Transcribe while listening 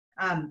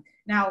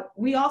Now,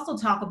 we also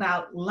talk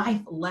about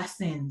life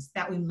lessons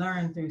that we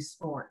learn through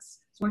sports.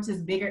 Sports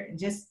is bigger,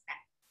 just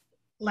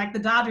like the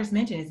Dodgers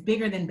mentioned, it's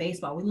bigger than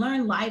baseball. We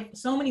learn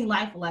so many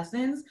life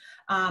lessons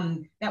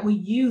that we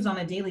use on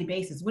a daily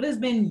basis. What has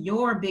been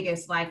your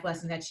biggest life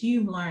lesson that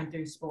you've learned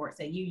through sports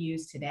that you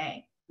use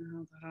today?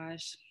 Oh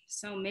gosh,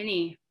 so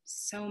many.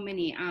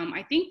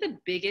 I think the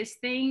biggest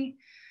thing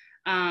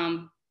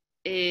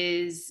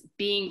is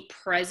being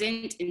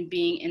present and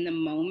being in the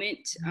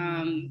moment,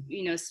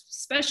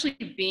 especially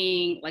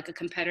being like a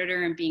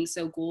competitor and being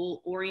so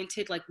goal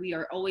oriented. Like we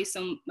are always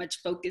so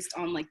much focused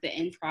on like the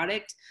end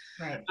product.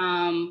 Right.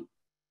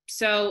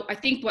 So I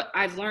think what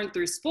I've learned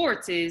through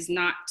sports is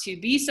not to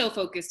be so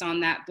focused on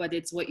that, but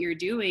it's what you're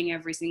doing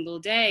every single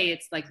day.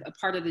 It's like a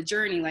part of the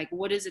journey. Like,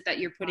 what is it that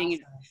you're putting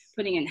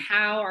in?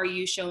 How are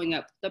you showing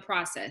up the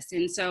process?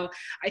 And so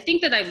I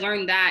think that I've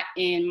learned that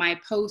in my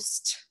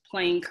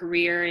post-playing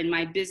career and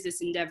my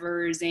business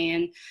endeavors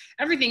and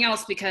everything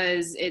else,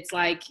 because it's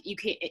like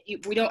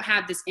we don't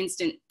have this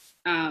instant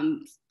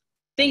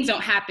things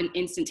don't happen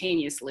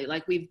instantaneously.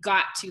 Like we've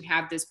got to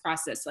have this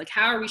process. Like,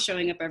 how are we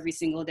showing up every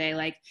single day?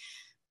 Like,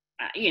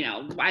 I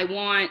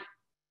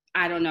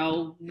don't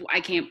know, I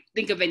can't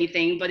think of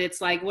anything, but it's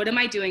like, what am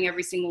I doing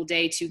every single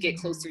day to get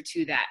closer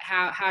to that?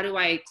 How do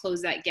I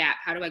close that gap?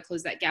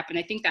 And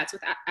I think that's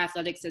what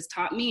athletics has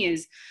taught me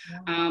is,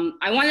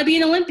 I want to be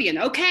an Olympian.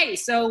 Okay.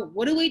 So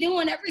what are we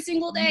doing every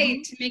single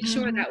day to make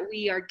sure that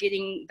we are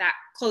getting that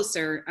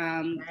closer,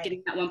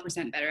 getting that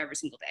 1% better every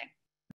single day?